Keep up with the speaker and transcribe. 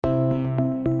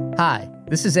Hi,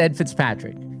 this is Ed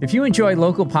Fitzpatrick. If you enjoy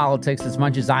local politics as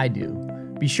much as I do,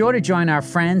 be sure to join our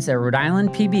friends at Rhode Island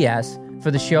PBS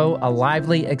for the show A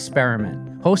Lively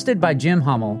Experiment. Hosted by Jim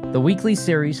Hummel, the weekly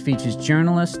series features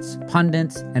journalists,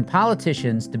 pundits, and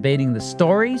politicians debating the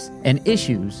stories and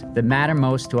issues that matter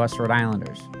most to us Rhode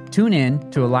Islanders. Tune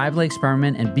in to A Lively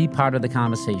Experiment and be part of the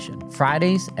conversation.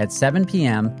 Fridays at 7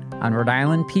 p.m. on Rhode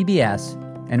Island PBS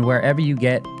and wherever you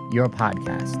get your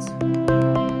podcasts.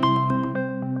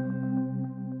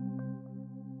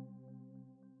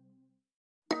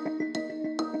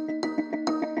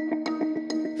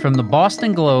 From the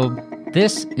Boston Globe,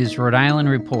 this is Rhode Island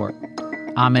Report.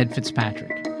 I'm Ed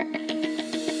Fitzpatrick.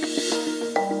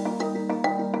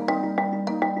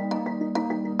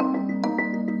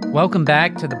 Welcome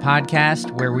back to the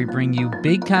podcast where we bring you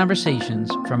big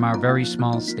conversations from our very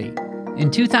small state.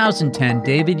 In 2010,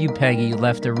 David Upeghi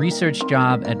left a research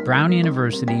job at Brown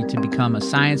University to become a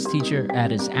science teacher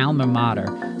at his alma mater,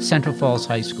 Central Falls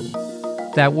High School.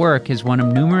 That work has won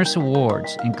him numerous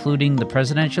awards, including the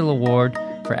Presidential Award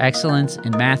for Excellence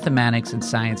in Mathematics and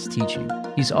Science Teaching.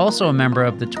 He's also a member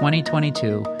of the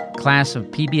 2022 class of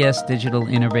PBS Digital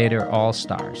Innovator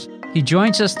All-Stars. He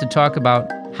joins us to talk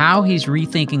about how he's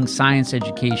rethinking science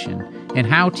education and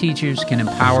how teachers can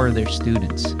empower their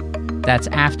students. That's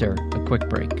after a quick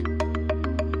break.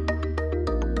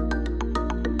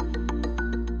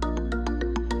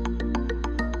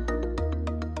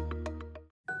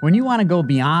 When you want to go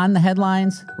beyond the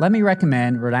headlines, let me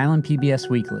recommend Rhode Island PBS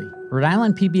Weekly. Rhode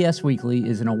Island PBS Weekly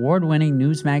is an award-winning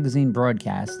news magazine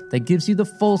broadcast that gives you the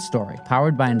full story,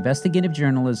 powered by investigative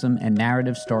journalism and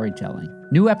narrative storytelling.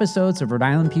 New episodes of Rhode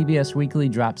Island PBS Weekly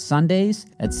drop Sundays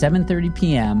at 7:30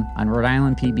 p.m. on Rhode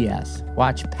Island PBS.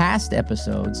 Watch past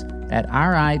episodes at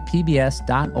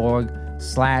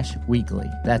ripbs.org/weekly.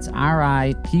 That's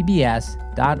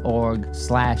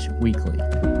ripbs.org/weekly.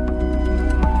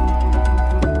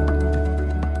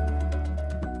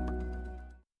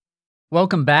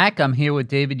 Welcome back. I'm here with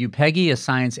David Upeghi, a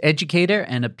science educator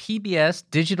and a PBS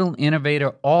Digital Innovator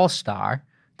All-Star.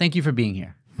 Thank you for being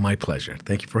here. My pleasure.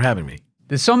 Thank you for having me.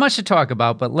 There's so much to talk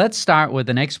about, but let's start with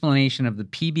an explanation of the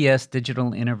PBS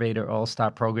Digital Innovator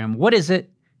All-Star program. What is it,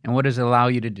 and what does it allow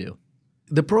you to do?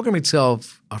 The program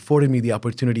itself afforded me the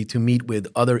opportunity to meet with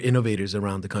other innovators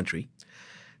around the country.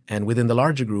 And within the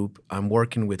larger group, I'm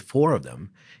working with 4 of them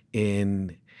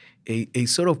in a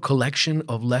sort of collection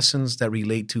of lessons that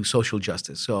relate to social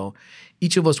justice. So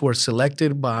each of us were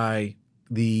selected by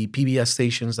the PBS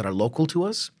stations that are local to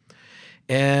us.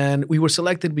 And we were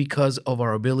selected because of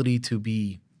our ability to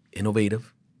be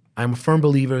innovative. I'm a firm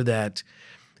believer that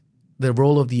the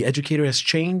role of the educator has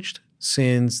changed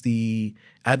since the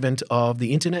advent of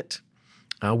the internet.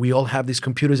 We all have these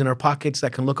computers in our pockets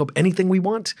that can look up anything we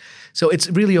want. So it's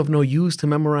really of no use to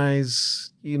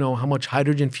memorize, how much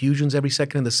hydrogen fusions every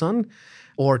second in the sun,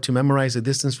 or to memorize the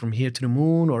distance from here to the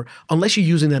moon, or unless you're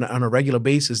using that on a regular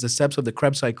basis, the steps of the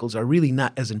Krebs cycles are really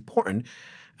not as important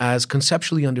as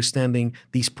conceptually understanding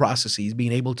these processes,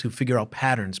 being able to figure out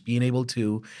patterns, being able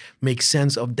to make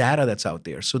sense of data that's out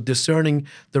there. So discerning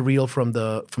the real from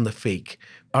the fake.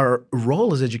 Our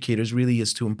role as educators really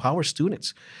is to empower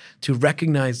students to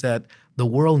recognize that the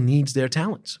world needs their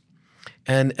talents.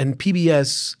 And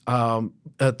PBS,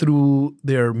 through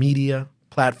their media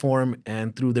platform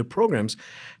and through their programs,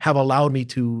 have allowed me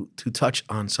to touch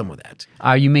on some of that.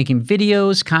 Are you making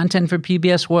videos, content for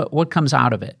PBS? What comes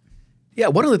out of it? Yeah,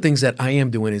 one of the things that I am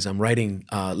doing is I'm writing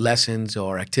lessons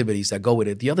or activities that go with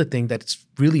it. The other thing that's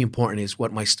really important is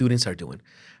what my students are doing.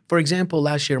 For example,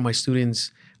 last year my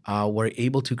students were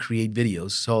able to create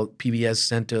videos. So PBS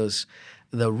sent us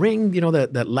the ring,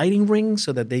 that lighting ring,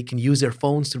 so that they can use their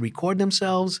phones to record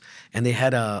themselves. And they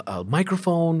had a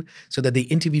microphone so that they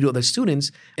interviewed other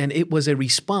students. And it was a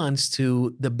response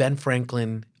to the Ben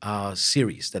Franklin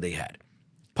series that they had.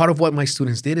 Part of what my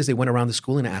students did is they went around the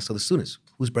school and asked other students,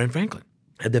 who's Ben Franklin?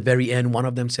 At the very end, one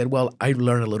of them said, well, I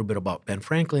learned a little bit about Ben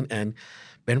Franklin, and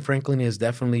Ben Franklin is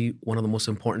definitely one of the most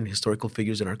important historical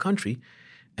figures in our country.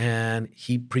 And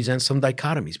he presents some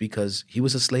dichotomies because he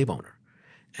was a slave owner.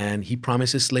 And he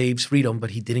promised his slaves freedom,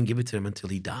 but he didn't give it to them until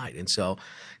he died. And so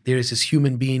there is this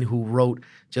human being who wrote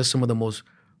just some of the most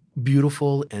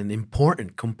beautiful and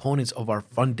important components of our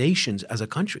foundations as a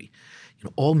country.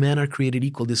 All men are created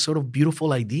equal, this sort of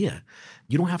beautiful idea.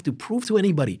 You don't have to prove to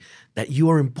anybody that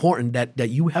you are important, that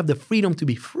you have the freedom to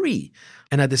be free.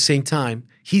 And at the same time,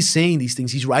 he's saying these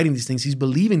things, he's writing these things, he's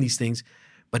believing these things,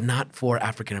 but not for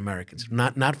African Americans,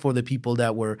 not for the people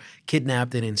that were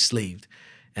kidnapped and enslaved.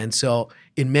 And so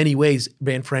in many ways,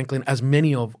 Ben Franklin, as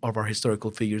many of our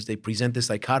historical figures, they present this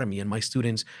dichotomy, and my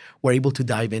students were able to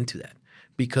dive into that.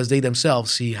 because they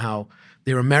themselves see how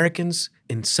they're Americans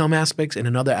in some aspects, and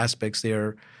in other aspects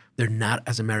they're not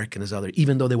as American as others.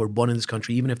 Even though they were born in this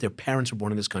country, even if their parents were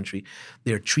born in this country,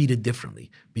 they're treated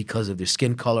differently because of their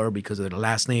skin color, because of their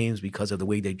last names, because of the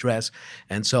way they dress.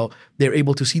 And so they're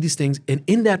able to see these things, and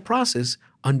in that process,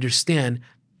 understand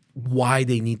why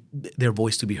they need their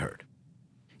voice to be heard.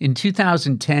 In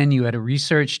 2010, you had a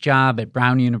research job at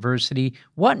Brown University.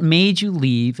 What made you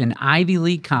leave an Ivy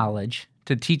League college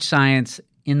to teach science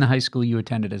in the high school you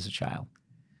attended as a child?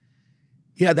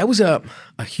 Yeah, that was a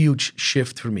huge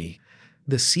shift for me.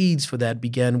 The seeds for that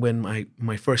began when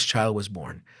my first child was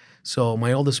born. So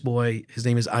my oldest boy, his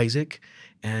name is Isaac,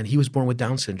 and he was born with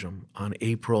Down syndrome on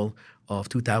April of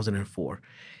 2004.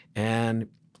 And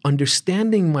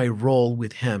understanding my role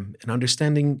with him and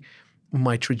understanding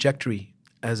my trajectory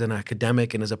as an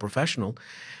academic and as a professional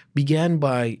began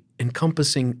by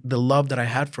encompassing the love that I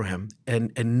had for him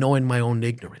and knowing my own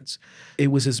ignorance. It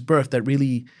was his birth that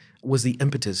really was the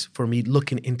impetus for me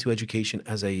looking into education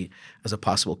as a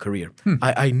possible career.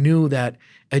 I knew that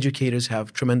educators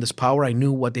have tremendous power. I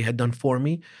knew what they had done for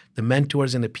me, the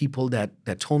mentors and the people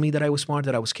that told me that I was smart,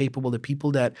 that I was capable, the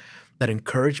people that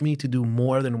encouraged me to do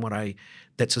more than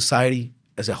that society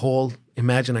as a whole,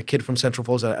 imagine a kid from Central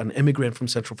Falls, an immigrant from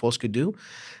Central Falls could do.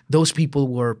 Those people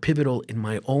were pivotal in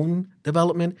my own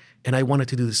development, and I wanted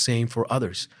to do the same for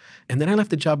others. And then I left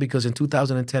the job because in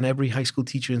 2010, every high school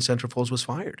teacher in Central Falls was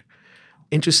fired.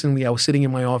 Interestingly, I was sitting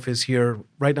in my office here,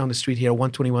 right down the street here,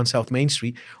 121 South Main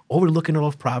Street, overlooking all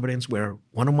of Providence, where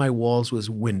one of my walls was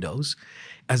windows.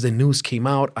 As the news came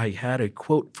out, I had a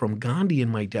quote from Gandhi in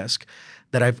my desk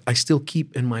that I still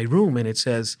keep in my room, and it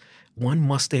says, "One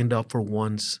must stand up for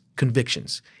one's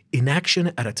convictions.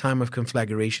 Inaction at a time of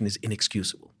conflagration is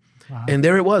inexcusable." Wow. And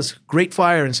there it was, great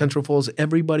fire in Central Falls.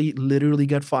 Everybody literally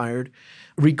got fired,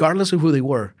 regardless of who they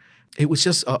were. It was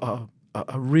just a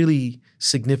really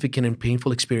significant and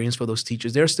painful experience for those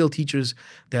teachers. There are still teachers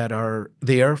that are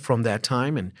there from that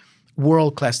time, and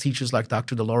world-class teachers like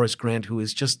Dr. Dolores Grant, who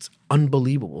is just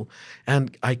unbelievable.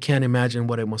 And I can't imagine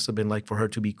what it must have been like for her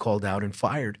to be called out and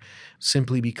fired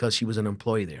simply because she was an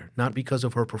employee there. Not because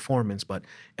of her performance, but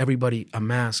everybody en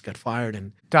masse got fired.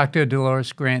 And Dr.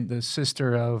 Dolores Grant, the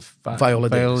sister of Viola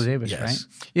Davis, yes.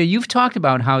 Right? Yeah, you've talked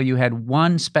about how you had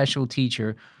one special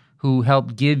teacher who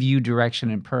helped give you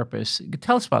direction and purpose.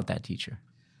 Tell us about that teacher.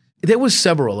 There was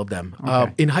several of them.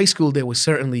 Okay. In high school, there was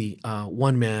certainly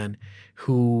one man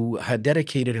who had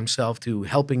dedicated himself to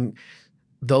helping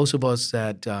those of us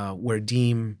that were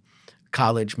deemed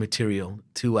college material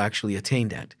to actually attain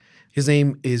that. His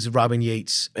name is Robin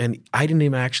Yates, and I didn't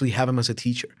even actually have him as a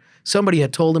teacher. Somebody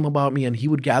had told him about me, and he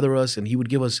would gather us, and he would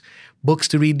give us books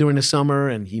to read during the summer,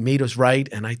 and he made us write,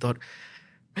 and I thought,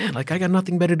 man, like I got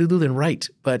nothing better to do than write.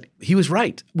 But he was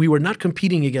right. We were not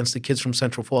competing against the kids from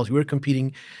Central Falls. We were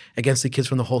competing against the kids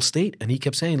from the whole state. And he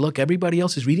kept saying, look, everybody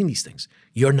else is reading these things.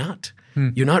 You're not.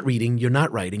 You're not reading. You're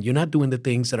not writing. You're not doing the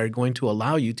things that are going to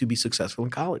allow you to be successful in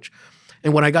college.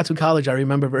 And when I got to college, I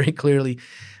remember very clearly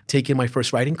taking my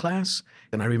first writing class.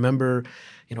 And I remember,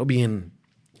 being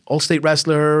all-state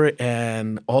wrestler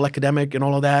and all academic and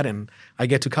all of that. And I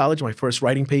get to college, my first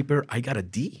writing paper, I got a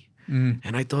D.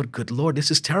 And I thought, good Lord, this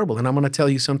is terrible. And I'm going to tell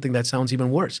you something that sounds even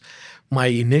worse. My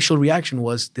initial reaction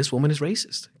was, this woman is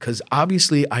racist, because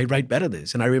obviously I write better than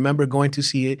this. And I remember going to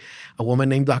see a woman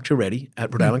named Dr. Reddy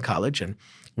at Rhode Island College. And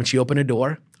when she opened her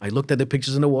door, I looked at the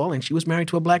pictures on the wall, and she was married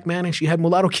to a black man, and she had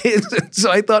mulatto kids. So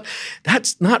I thought,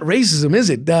 that's not racism, is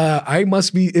it? It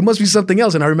must be something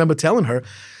else. And I remember telling her,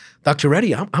 Dr.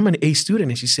 Reddy, I'm an A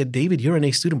student. And she said, David, you're an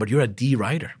A student, but you're a D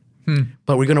writer.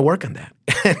 But we're going to work on that.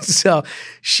 And so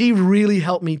she really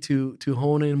helped me to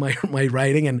hone in my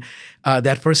writing. And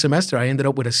that first semester, I ended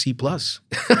up with a C+.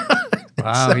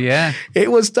 Wow, so yeah.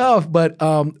 It was tough. But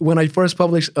when I first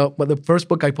published, the first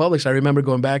book I published, I remember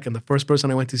going back, and the first person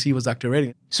I went to see was Dr.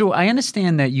 Reddy. So I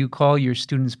understand that you call your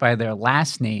students by their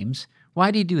last names.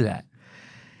 Why do you do that?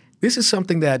 This is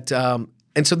something that...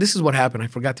 And so this is what happened. I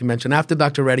forgot to mention. After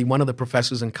Dr. Reddy, one of the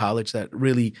professors in college that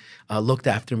really looked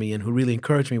after me and who really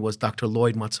encouraged me was Dr.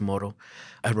 Lloyd Matsumoto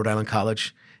at Rhode Island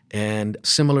College. And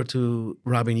similar to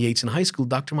Robin Yates in high school,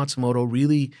 Dr. Matsumoto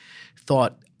really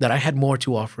thought that I had more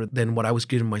to offer than what I was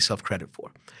giving myself credit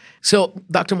for. So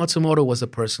Dr. Matsumoto was the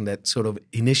person that sort of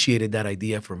initiated that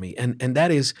idea for me. And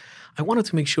that is, I wanted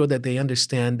to make sure that they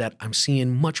understand that I'm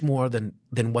seeing much more than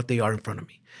what they are in front of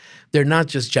me. They're not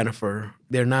just Jennifer.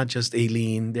 They're not just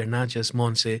Aileen. They're not just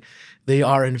Monse. They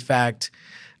are, in fact,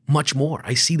 much more.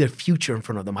 I see their future in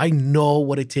front of them. I know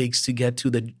what it takes to get to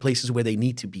the places where they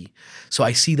need to be. So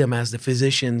I see them as the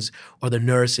physicians or the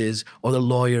nurses or the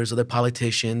lawyers or the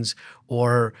politicians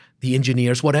or the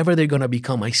engineers, whatever they're going to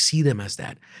become. I see them as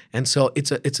that. And so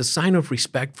it's a sign of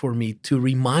respect for me to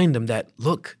remind them that,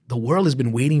 look, the world has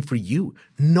been waiting for you.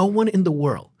 No one in the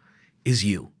world is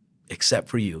you except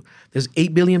for you. There's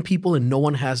 8 billion people and no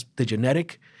one has the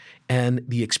genetic and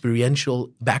the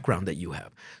experiential background that you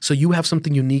have. So you have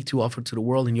something unique to offer to the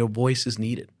world and your voice is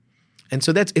needed. And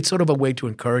so it's sort of a way to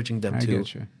encouraging them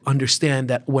to understand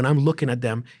that when I'm looking at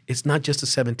them, it's not just a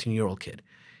 17-year-old kid.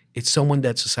 It's someone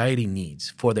that society needs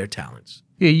for their talents.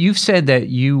 Yeah, you've said that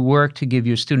you work to give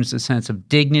your students a sense of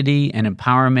dignity and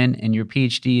empowerment, and your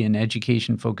PhD in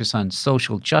education focus on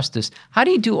social justice. How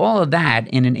do you do all of that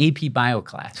in an AP Bio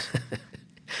class?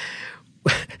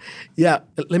 Yeah,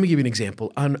 let me give you an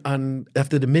example.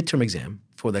 After the midterm exam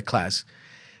for that class,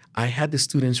 I had the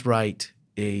students write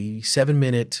a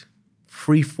 7-minute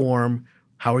free form,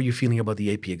 how are you feeling about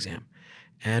the AP exam?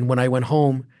 And when I went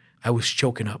home, I was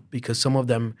choking up because some of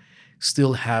them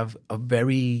still have a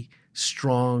very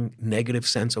strong negative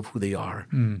sense of who they are.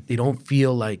 They don't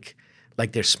feel like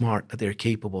they're smart, that they're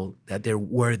capable, that they're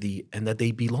worthy, and that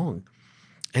they belong.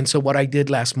 And so what I did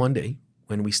last Monday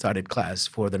when we started class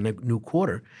for the new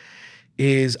quarter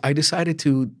is I decided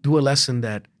to do a lesson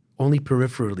that only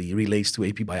peripherally relates to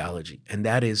AP Biology, and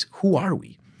that is, who are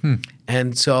we?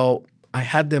 And so I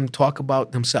had them talk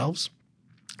about themselves,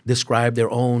 describe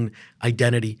their own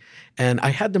identity, and I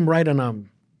had them write on a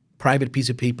private piece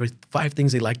of paper 5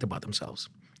 things they liked about themselves.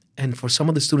 And for some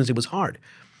of the students, it was hard.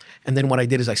 And then what I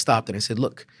did is I stopped and I said,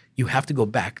 look, you have to go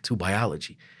back to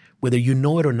biology. Whether you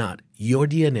know it or not, your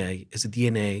DNA is the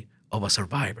DNA of a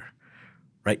survivor,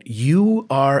 right? You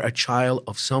are a child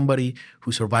of somebody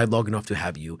who survived long enough to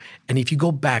have you. And if you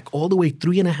go back all the way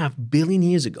 3.5 billion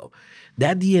years ago,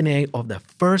 that DNA of the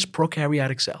first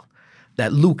prokaryotic cell,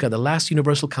 that LUCA, the last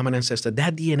universal common ancestor,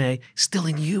 that DNA is still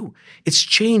in you. It's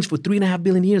changed for 3.5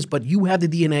 billion years, but you have the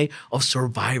DNA of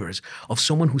survivors, of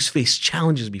someone who's faced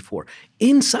challenges before.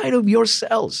 Inside of your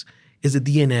cells is the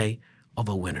DNA of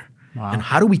a winner. Wow. And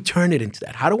how do we turn it into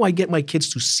that? How do I get my kids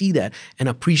to see that and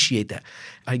appreciate that?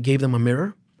 I gave them a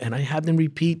mirror and I had them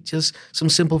repeat just some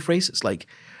simple phrases like,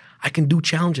 I can do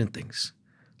challenging things.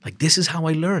 Like, this is how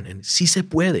I learn, and si se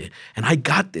puede, and I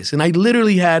got this. And I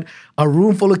literally had a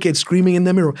room full of kids screaming in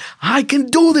the mirror, I can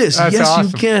do this. That's yes, awesome.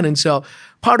 You can. And so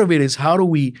part of it is, how do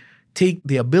we take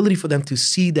the ability for them to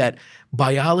see that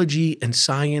biology and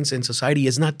science and society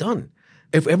is not done?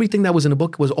 If everything that was in the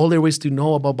book was all there was to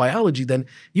know about biology, then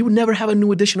you would never have a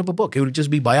new edition of a book. It would just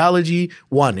be biology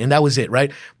 1, and that was it,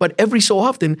 right? But every so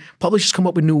often, publishers come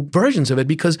up with new versions of it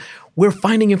because we're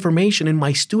finding information, and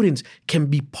my students can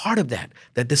be part of that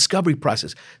discovery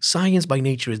process. Science by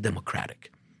nature is democratic,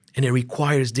 and it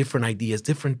requires different ideas,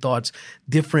 different thoughts,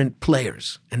 different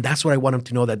players. And that's what I want them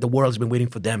to know, that the world has been waiting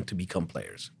for them to become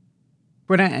players.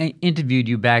 When I interviewed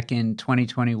you back in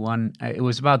 2021, it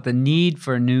was about the need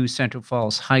for a new Central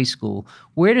Falls High School.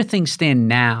 Where do things stand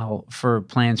now for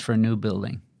plans for a new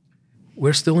building?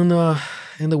 We're still in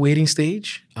the waiting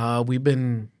stage. We've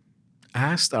been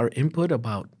asked our input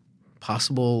about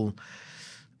possible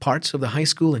parts of the high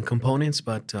school and components,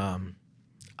 but I'm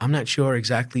not sure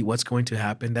exactly what's going to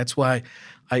happen. That's why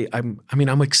I'm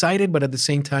excited, but at the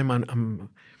same time, I'm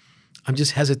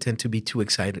just hesitant to be too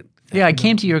excited. Yeah, I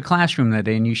came to your classroom that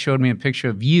day and you showed me a picture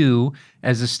of you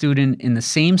as a student in the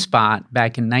same spot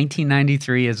back in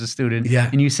 1993 as a student. Yeah.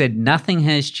 And you said nothing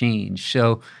has changed.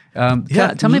 So tell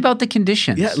me about the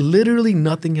conditions. Yeah, literally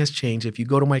nothing has changed. If you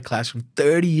go to my classroom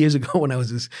 30 years ago when I was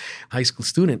a high school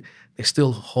student, there's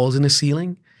still holes in the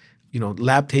ceiling,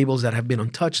 lab tables that have been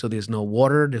untouched. So there's no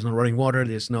water, there's no running water,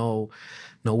 there's no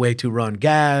way to run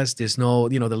gas. There's no,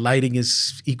 the lighting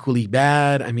is equally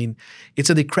bad. I mean, it's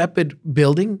a decrepit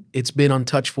building. It's been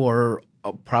untouched for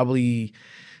probably,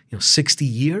 60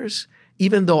 years,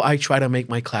 even though I try to make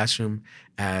my classroom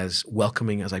as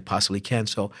welcoming as I possibly can.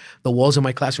 So the walls of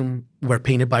my classroom were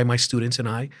painted by my students and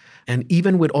I. And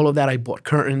even with all of that, I bought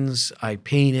curtains, I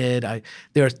painted.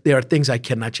 There are things I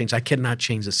cannot change. I cannot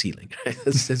change the ceiling.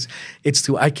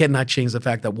 I cannot change the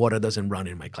fact that water doesn't run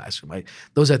in my classroom.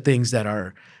 Those are things that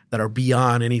are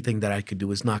beyond anything that I could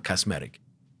do. It's not cosmetic.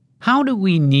 How do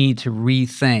we need to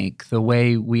rethink the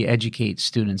way we educate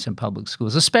students in public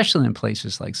schools, especially in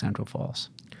places like Central Falls?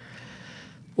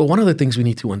 Well, one of the things we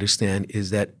need to understand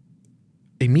is that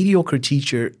a mediocre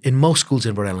teacher in most schools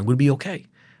in Rhode Island would be okay.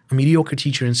 A mediocre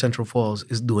teacher in Central Falls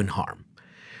is doing harm.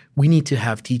 We need to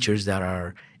have teachers that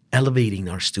are elevating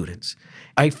our students.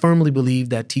 I firmly believe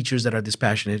that teachers that are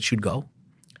dispassionate should go,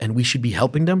 and we should be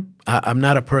helping them. I'm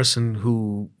not a person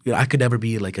who, I could never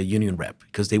be like a union rep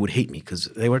because they would hate me, because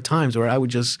there were times where I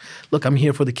would just, look, I'm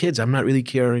here for the kids. I'm not really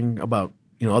caring about,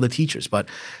 other teachers. But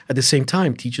at the same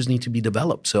time, teachers need to be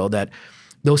developed so that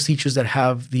those teachers that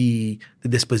have the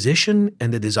disposition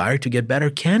and the desire to get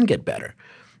better can get better.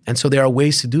 And so there are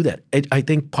ways to do that. I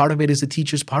think part of it is the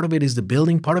teachers, part of it is the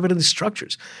building, part of it is the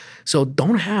structures. So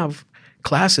don't have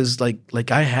classes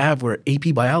like I have where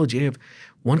AP Biology, I have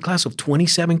one class of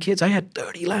 27 kids. I had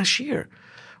 30 last year,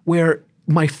 where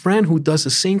my friend who does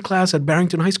the same class at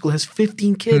Barrington High School has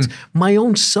 15 kids. My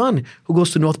own son, who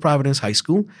goes to North Providence High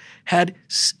School, had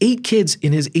 8 kids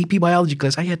in his AP Biology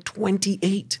class. I had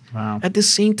 28 at the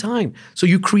same time. So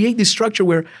you create this structure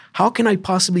where, how can I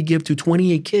possibly give to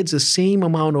 28 kids the same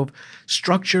amount of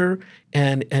structure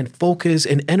and focus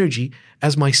and energy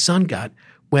as my son got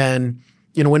when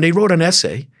they wrote an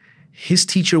essay, his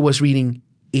teacher was reading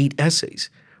 8 essays.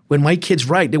 When my kids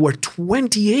write, there were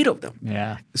 28 of them.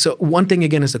 Yeah. So one thing,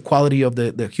 again, is the quality of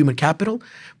the human capital,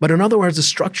 but in other words, the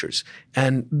structures.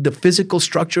 And the physical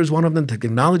structure is one of them, the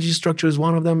technology structure is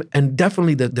one of them, and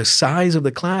definitely the size of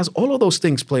the class. All of those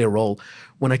things play a role.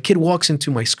 When a kid walks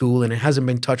into my school and it hasn't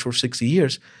been touched for 60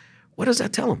 years, what does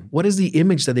that tell them? What is the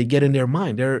image that they get in their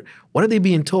mind? What are they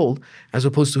being told, as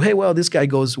opposed to, hey, well, this guy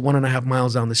goes 1.5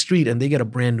 miles down the street and they get a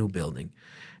brand new building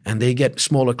and they get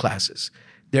smaller classes.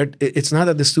 It's not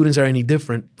that the students are any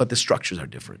different, but the structures are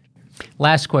different.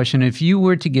 Last question. If you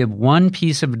were to give one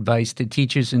piece of advice to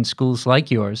teachers in schools like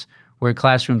yours, where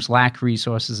classrooms lack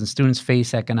resources and students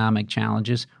face economic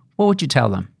challenges, what would you tell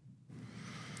them?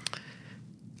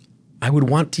 I would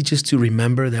want teachers to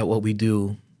remember that what we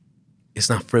do is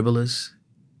not frivolous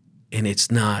and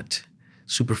it's not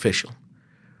superficial.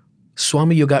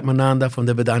 Swami Yogatmananda from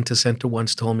the Vedanta Center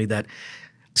once told me that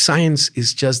science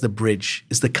is just the bridge,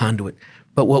 is the conduit.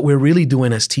 But what we're really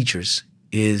doing as teachers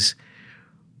is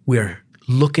we're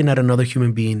looking at another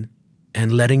human being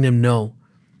and letting them know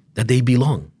that they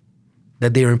belong,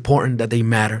 that they are important, that they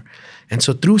matter. And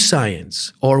so through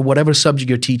science or whatever subject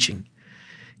you're teaching,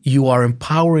 you are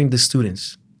empowering the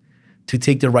students to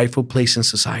take their rightful place in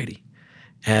society.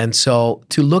 And so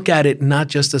to look at it not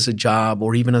just as a job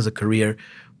or even as a career,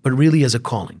 but really as a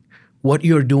calling. What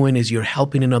you're doing is you're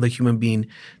helping another human being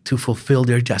to fulfill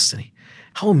their destiny.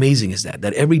 How amazing is that?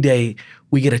 That every day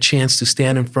we get a chance to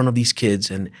stand in front of these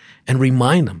kids and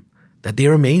remind them that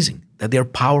they're amazing, that they're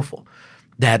powerful,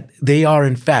 that they are,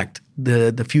 in fact,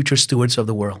 the future stewards of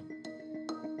the world.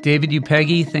 David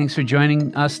Upeghi, thanks for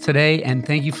joining us today, and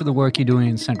thank you for the work you're doing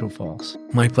in Central Falls.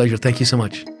 My pleasure. Thank you so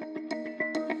much.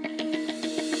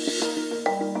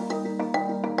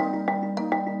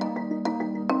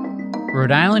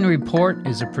 Rhode Island Report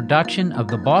is a production of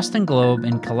the Boston Globe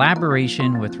in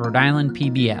collaboration with Rhode Island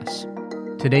PBS.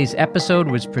 Today's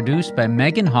episode was produced by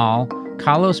Megan Hall,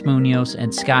 Carlos Munoz,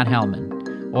 and Scott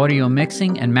Hellman. Audio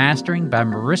mixing and mastering by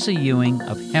Marissa Ewing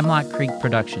of Hemlock Creek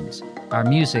Productions. Our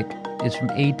music is from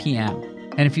APM.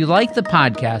 And if you like the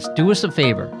podcast, do us a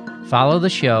favor. Follow the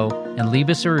show and leave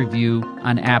us a review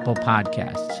on Apple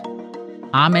Podcasts.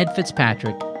 I'm Ed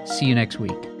Fitzpatrick. See you next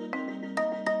week.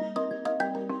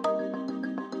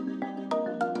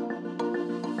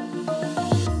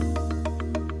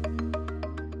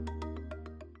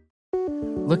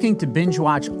 Looking to binge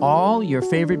watch all your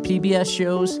favorite PBS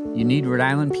shows? You need Rhode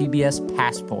Island PBS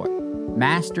Passport.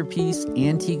 Masterpiece,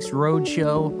 Antiques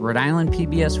Roadshow, Rhode Island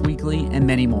PBS Weekly, and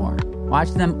many more.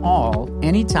 Watch them all,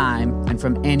 anytime, and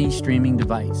from any streaming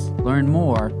device. Learn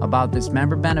more about this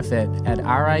member benefit at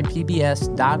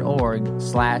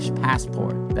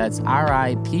ripbs.org/passport. That's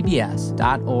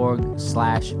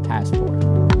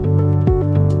ripbs.org/passport.